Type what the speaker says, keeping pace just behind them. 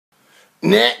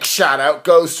Next shout out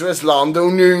goes to Alessandro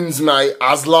Nunes, mate.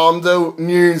 Alessandro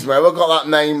Nunes, mate. Have I got that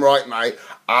name right, mate?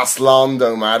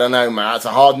 Alessandro, mate. I don't know, mate. It's a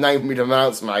hard name for me to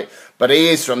pronounce, mate. But he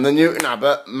is from the Newton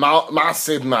Abbot.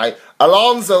 Massive, mate.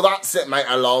 Alonso, that's it, mate.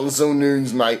 Alessandro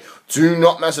Nunes, mate. Do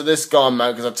not mess with this guy,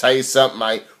 mate, because I tell you something,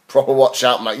 mate. Proper watch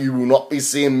out, mate. You will not be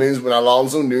seeing moons when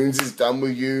Alessandro Nunes is done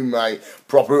with you, mate.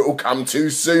 Proper, it will come too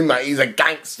soon, mate. He's a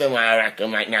gangster, mate, I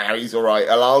reckon, mate. Nah, he's alright.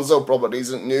 Alonso probably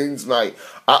isn't Nunes, mate.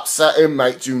 Upset him,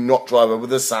 mate. Do not drive over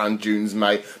the sand dunes,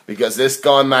 mate. Because this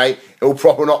guy, mate, he'll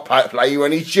proper not play you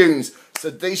any tunes. It's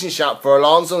a decent shout for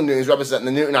Alessandro Nunes representing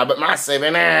the Newton Abbot Massive,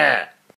 innit?